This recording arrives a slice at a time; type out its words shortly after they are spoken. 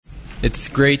It's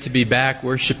great to be back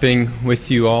worshiping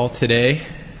with you all today.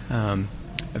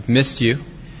 I've missed you.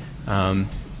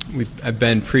 I've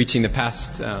been preaching the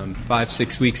past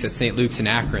 5-6 weeks at St. Luke's in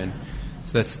Akron,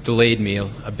 so that's delayed me a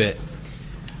bit.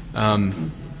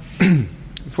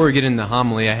 Before we get into the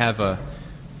homily, I have a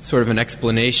sort of an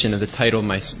explanation of the title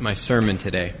of my sermon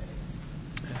today,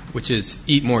 which is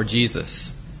Eat More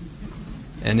Jesus.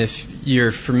 And if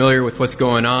you're familiar with what's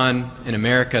going on in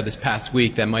America this past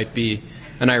week, that might be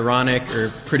an ironic or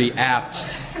pretty apt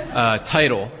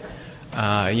title.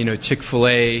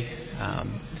 Chick-fil-A,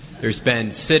 there's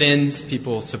been sit-ins,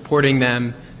 people supporting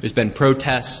them. There's been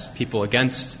protests, people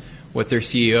against what their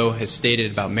CEO has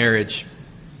stated about marriage.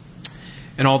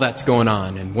 And all that's going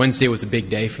on. And Wednesday was a big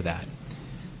day for that.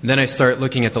 And then I start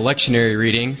looking at the lectionary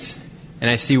readings, and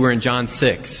I see we're in John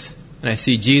 6. And I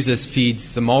see Jesus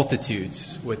feeds the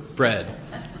multitudes with bread.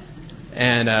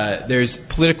 And there's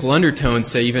political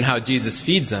undertones to even how Jesus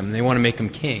feeds them. They want to make him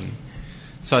king.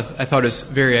 So I thought it was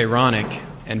very ironic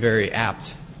and very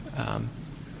apt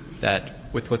that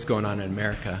with what's going on in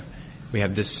America, we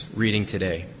have this reading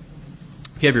today.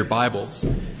 If you have your Bibles,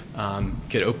 you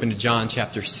could open to John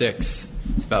chapter 6.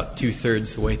 It's about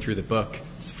 2/3 the way through the book.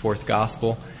 It's the fourth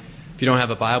gospel. If you don't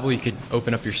have a Bible, you could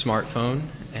open up your smartphone.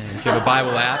 And if you have a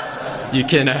Bible app, you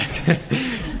can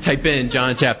type in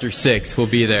John chapter 6. We'll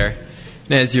be there.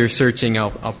 And as you're searching,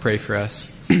 I'll pray for us.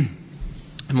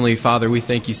 Heavenly Father, we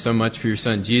thank you so much for your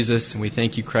Son Jesus, and we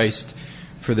thank you, Christ,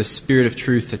 for the Spirit of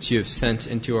truth that you have sent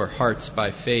into our hearts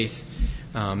by faith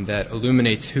that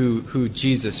illuminates who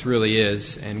Jesus really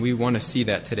is. And we want to see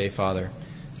that today, Father.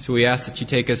 So we ask that you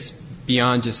take us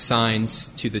beyond just signs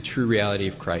to the true reality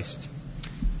of Christ.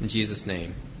 In Jesus'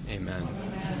 name, amen.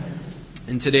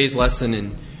 In today's lesson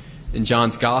in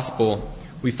John's Gospel,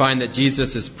 we find that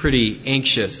Jesus is pretty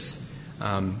anxious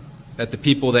that the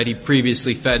people that he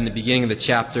previously fed in the beginning of the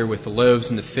chapter with the loaves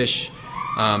and the fish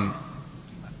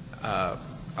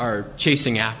are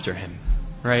chasing after him,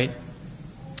 right?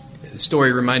 The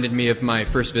story reminded me of my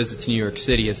first visit to New York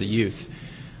City as a youth.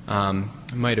 I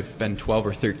might have been 12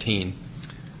 or 13.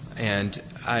 And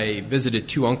I visited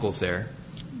two uncles there.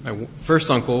 My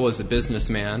first uncle was a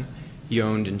businessman. He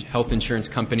owned health insurance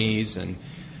companies and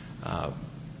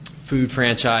food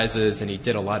franchises, and he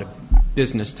did a lot of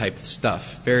business type of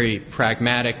stuff. Very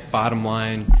pragmatic, bottom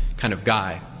line kind of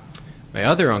guy. My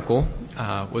other uncle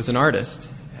was an artist.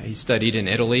 He studied in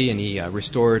Italy, and he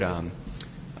restored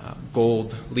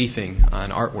gold leafing on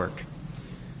artwork.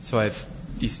 So I have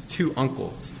these two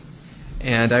uncles,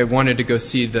 and I wanted to go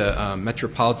see the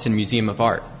Metropolitan Museum of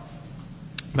Art,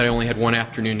 but I only had one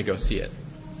afternoon to go see it.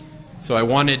 So I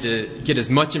wanted to get as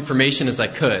much information as I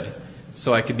could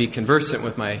so I could be conversant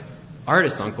with my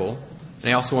artist uncle. And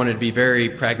I also wanted to be very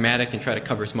pragmatic and try to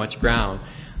cover as much ground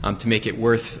to make it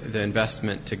worth the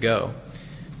investment to go.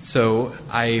 So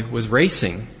I was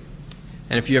racing.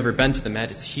 And if you've ever been to the Met,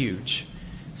 it's huge.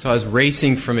 So I was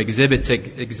racing from exhibit to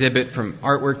exhibit, from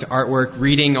artwork to artwork,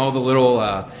 reading all the little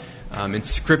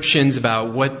inscriptions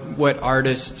about what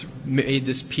artist made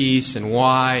this piece and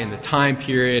why and the time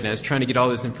period. And I was trying to get all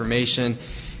this information.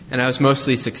 And I was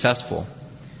mostly successful.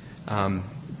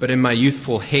 But in my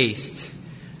youthful haste,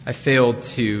 I failed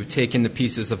to take in the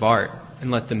pieces of art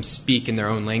and let them speak in their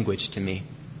own language to me.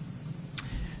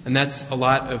 And that's a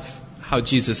lot of how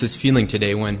Jesus is feeling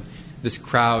today when this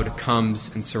crowd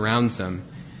comes and surrounds him.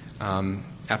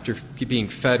 After being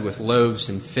fed with loaves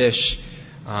and fish,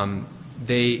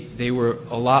 they were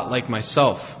a lot like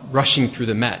myself, rushing through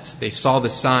the Met. They saw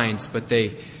the signs, but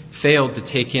they failed to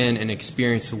take in and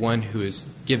experience the one who is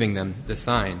giving them the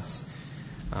signs.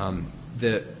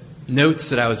 The notes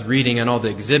that I was reading on all the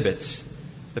exhibits,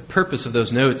 the purpose of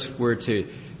those notes were to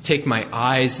take my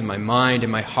eyes and my mind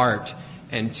and my heart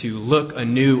and to look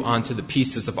anew onto the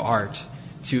pieces of art,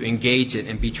 to engage it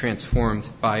and be transformed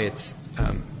by its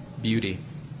beauty.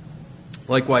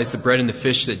 Likewise, the bread and the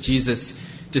fish that Jesus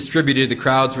distributed to the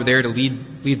crowds were there to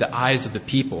lead the eyes of the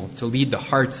people, to lead the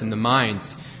hearts and the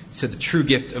minds to the true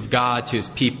gift of God to his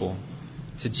people,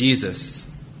 to Jesus.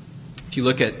 If you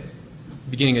look at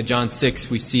beginning of John 6,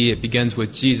 we see it begins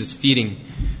with Jesus feeding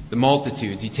the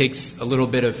multitudes. He takes a little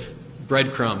bit of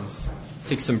breadcrumbs,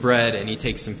 takes some bread, and he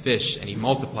takes some fish, and he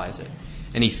multiplies it.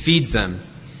 And he feeds them.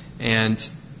 And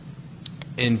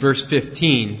in verse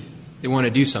 15, they want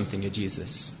to do something to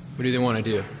Jesus. What do they want to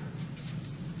do?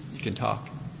 You can talk.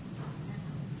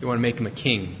 They want to make him a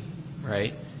king,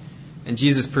 right? And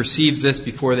Jesus perceives this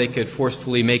before they could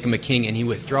forcefully make him a king, and he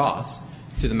withdraws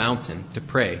to the mountain to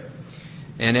pray.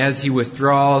 And as he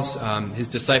withdraws, his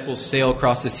disciples sail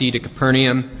across the sea to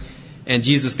Capernaum, and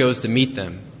Jesus goes to meet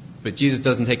them. But Jesus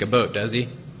doesn't take a boat, does he?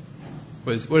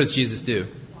 What does Jesus do?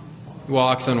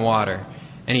 walks on water,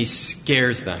 and he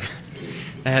scares them.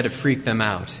 That had to freak them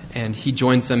out. And he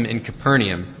joins them in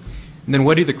Capernaum. And then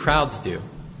what do the crowds do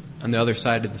on the other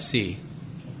side of the sea?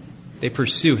 They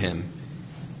pursue him.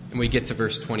 And we get to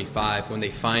verse 25 when they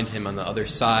find him on the other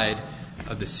side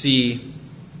of the sea.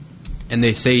 And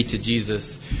they say to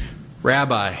Jesus,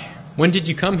 "Rabbi, when did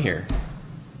you come here?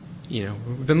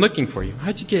 We've been looking for you.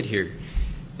 How'd you get here?"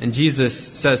 And Jesus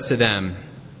says to them,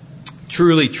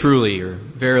 "Truly, truly," or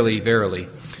 "Verily, verily,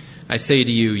 I say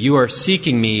to you, you are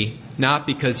seeking me not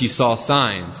because you saw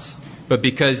signs, but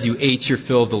because you ate your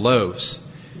fill of the loaves.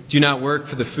 Do not work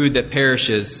for the food that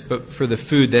perishes, but for the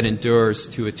food that endures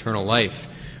to eternal life,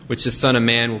 which the Son of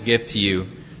Man will give to you.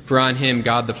 For on him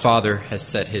God the Father has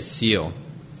set his seal."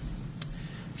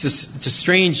 It's a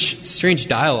strange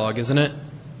dialogue, isn't it?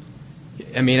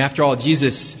 I mean, after all,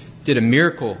 Jesus did a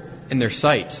miracle in their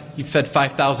sight. He fed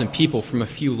 5,000 people from a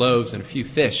few loaves and a few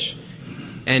fish.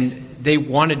 And they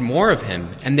wanted more of him.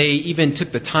 And they even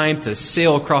took the time to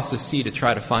sail across the sea to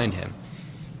try to find him.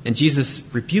 And Jesus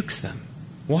rebukes them.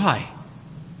 Why?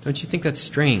 Don't you think that's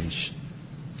strange?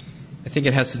 I think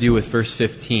it has to do with verse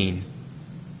 15.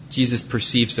 Jesus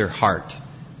perceives their heart,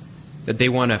 that they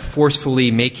want to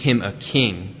forcefully make him a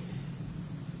king.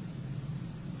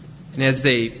 And as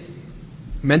they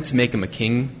meant to make him a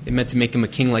king, they meant to make him a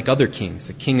king like other kings,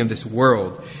 a king of this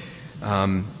world,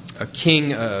 a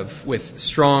king with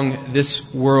strong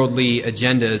this worldly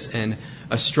agendas and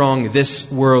a strong this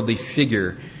worldly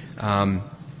figure.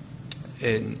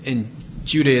 In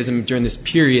Judaism during this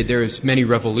period, there was many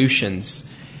revolutions,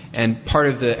 and part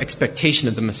of the expectation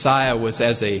of the Messiah was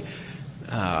as you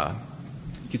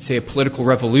could say, a political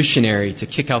revolutionary to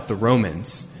kick out the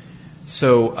Romans.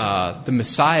 So the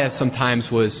Messiah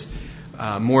sometimes was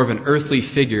more of an earthly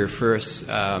figure for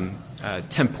a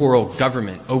temporal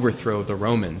government overthrow of the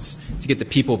Romans to get the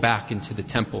people back into the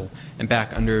temple and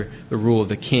back under the rule of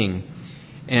the king.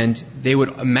 And they would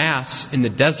amass in the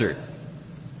desert,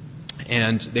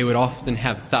 and they would often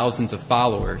have thousands of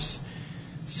followers.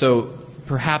 So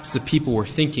perhaps the people were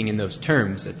thinking in those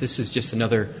terms, that this is just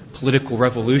another political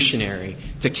revolutionary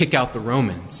to kick out the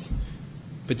Romans.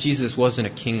 But Jesus wasn't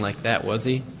a king like that, was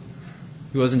he?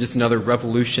 He wasn't just another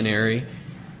revolutionary.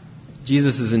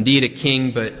 Jesus is indeed a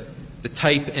king, but the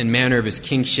type and manner of his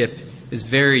kingship is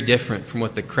very different from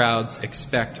what the crowds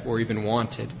expect or even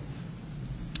wanted.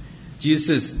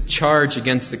 Jesus' charge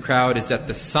against the crowd is that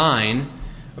the sign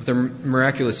of the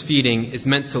miraculous feeding is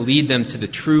meant to lead them to the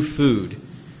true food,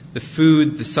 the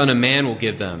food the Son of Man will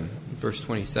give them, verse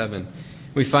 27.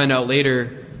 We find out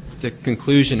later, the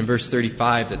conclusion in verse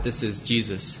 35, that this is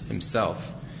Jesus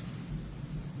himself.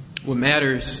 What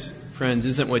matters, friends,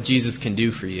 isn't what Jesus can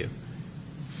do for you.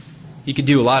 He can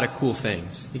do a lot of cool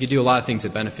things. He can do a lot of things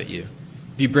that benefit you.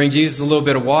 If you bring Jesus a little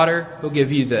bit of water, he'll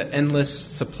give you the endless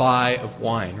supply of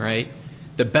wine, right?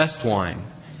 The best wine.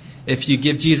 If you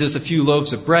give Jesus a few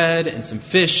loaves of bread and some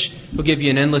fish, he'll give you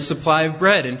an endless supply of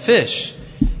bread and fish.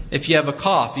 If you have a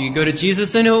cough, you can go to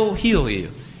Jesus and he'll heal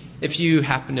you. If you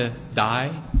happen to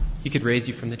die, he could raise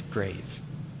you from the grave.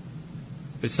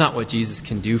 But it's not what Jesus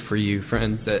can do for you,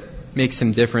 friends, that makes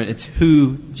him different. It's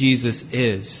who Jesus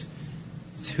is.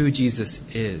 It's who Jesus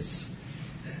is.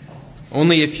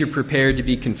 Only if you're prepared to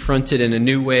be confronted in a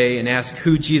new way and ask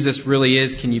who Jesus really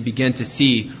is can you begin to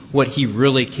see what he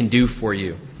really can do for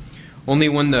you. Only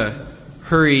when the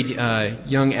hurried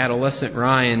young adolescent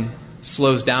Ryan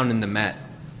slows down in the Met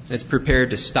and is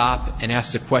prepared to stop and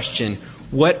ask the question,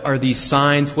 what are these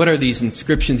signs, what are these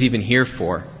inscriptions even here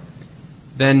for?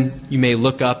 Then you may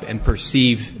look up and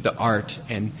perceive the art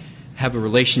and have a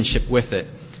relationship with it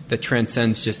that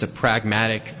transcends just a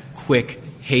pragmatic, quick,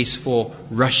 hasteful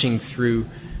rushing through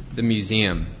the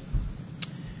museum.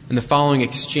 And the following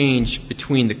exchange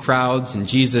between the crowds and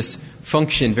Jesus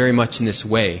function very much in this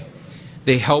way.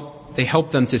 They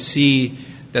help them to see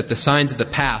that the signs of the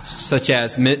past, such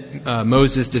as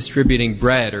Moses distributing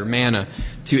bread or manna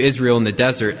to Israel in the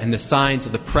desert, and the signs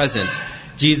of the present,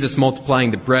 Jesus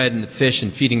multiplying the bread and the fish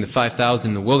and feeding the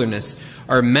 5,000 in the wilderness,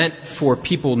 are meant for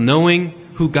people knowing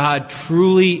who God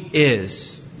truly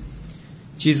is.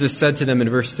 Jesus said to them in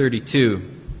verse 32,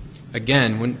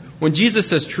 again, when Jesus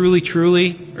says truly,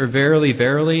 truly, or verily,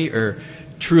 verily, or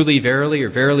truly, verily, or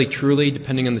verily, truly,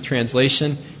 depending on the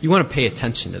translation, you want to pay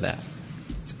attention to that.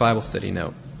 It's a Bible study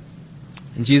note.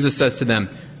 And Jesus says to them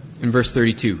in verse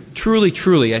 32, truly,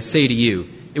 truly, I say to you,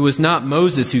 it was not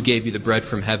Moses who gave you the bread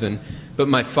from heaven, but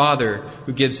my Father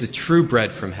who gives the true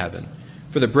bread from heaven.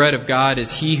 For the bread of God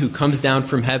is he who comes down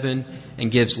from heaven and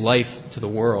gives life to the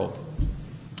world.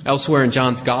 Elsewhere in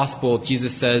John's Gospel,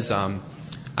 Jesus says, I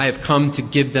have come to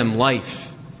give them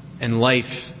life, and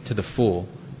life to the full.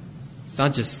 It's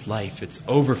not just life, it's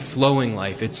overflowing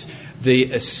life. It's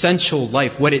the essential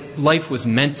life, what life was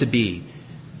meant to be.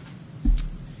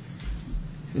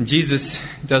 And Jesus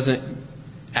doesn't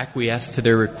acquiesce to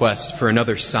their request for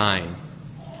another sign,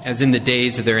 as in the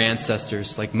days of their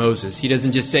ancestors like Moses. He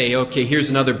doesn't just say, okay, here's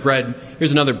another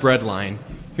bread line.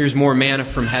 Here's more manna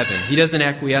from heaven. He doesn't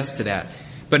acquiesce to that.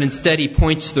 But instead he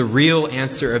points to the real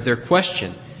answer of their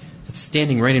question that's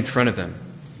standing right in front of them.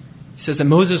 He says that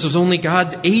Moses was only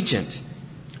God's agent.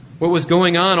 What was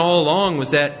going on all along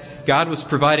was that God was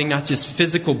providing not just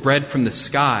physical bread from the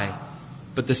sky,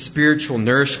 but the spiritual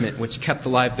nourishment which kept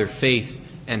alive their faith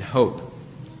and hope.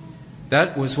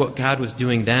 That was what God was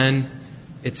doing then.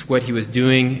 It's what he was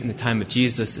doing in the time of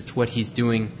Jesus. It's what he's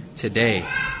doing today.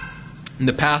 And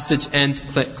the passage ends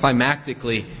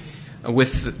climactically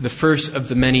with the first of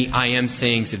the many I am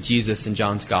sayings of Jesus in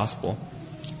John's Gospel.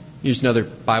 Here's another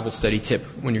Bible study tip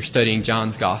when you're studying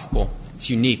John's Gospel.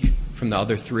 It's unique from the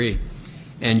other three.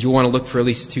 And you'll want to look for at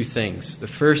least two things. The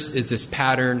first is this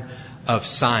pattern of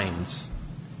signs.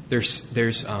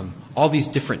 There's all these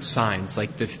different signs,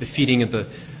 like the feeding of the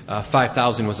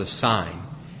 5,000 was a sign.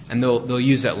 And they'll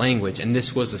use that language, and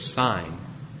this was a sign.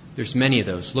 There's many of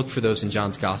those. Look for those in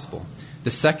John's Gospel. The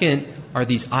second are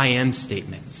these I am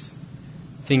statements.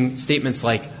 Statements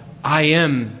like, I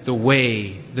am the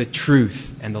way, the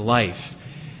truth, and the life.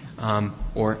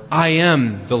 Or, I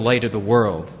am the light of the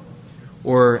world.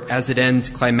 Or, as it ends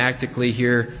climactically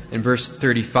here in verse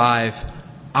 35,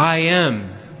 I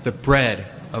am the bread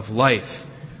of life.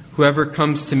 Whoever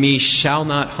comes to me shall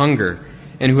not hunger,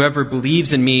 and whoever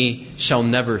believes in me shall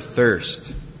never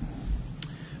thirst.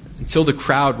 Until the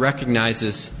crowd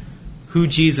recognizes who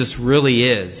Jesus really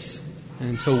is, and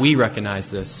until we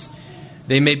recognize this,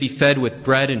 they may be fed with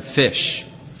bread and fish,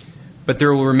 but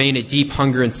there will remain a deep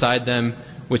hunger inside them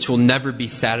which will never be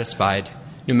satisfied,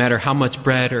 no matter how much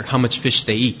bread or how much fish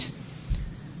they eat,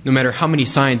 no matter how many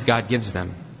signs God gives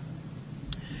them.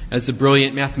 As the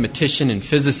brilliant mathematician and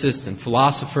physicist and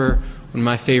philosopher, one of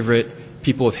my favorite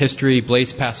people of history,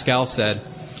 Blaise Pascal, said,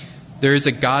 there is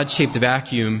a God-shaped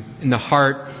vacuum in the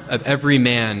heart of every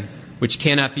man which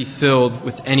cannot be filled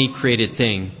with any created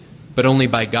thing, but only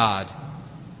by God,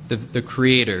 the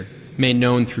Creator, made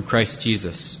known through Christ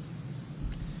Jesus.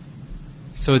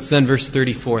 So it's then verse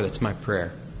 34 that's my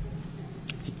prayer.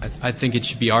 I think it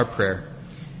should be our prayer.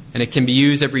 And it can be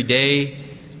used every day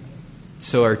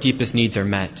so our deepest needs are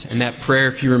met. And that prayer,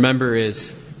 if you remember,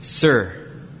 is, Sir,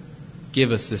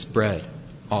 give us this bread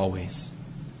always.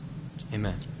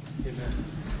 Amen. Amen.